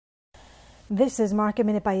This is Market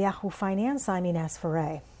Minute by Yahoo Finance. I'm Ines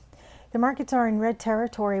Ferre. The markets are in red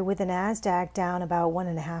territory with the Nasdaq down about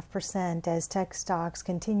 1.5% as tech stocks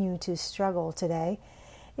continue to struggle today.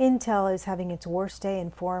 Intel is having its worst day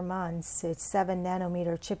in 4 months. Its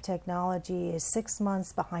 7-nanometer chip technology is 6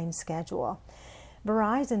 months behind schedule.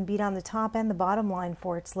 Verizon beat on the top and the bottom line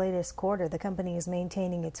for its latest quarter. The company is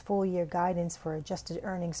maintaining its full-year guidance for adjusted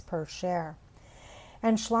earnings per share.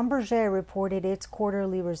 And Schlumberger reported its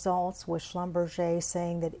quarterly results, with Schlumberger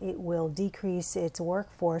saying that it will decrease its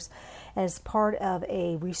workforce as part of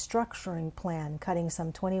a restructuring plan, cutting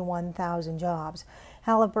some 21,000 jobs.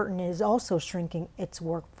 Halliburton is also shrinking its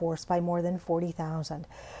workforce by more than 40,000.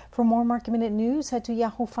 For more Market Minute news, head to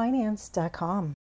yahoofinance.com.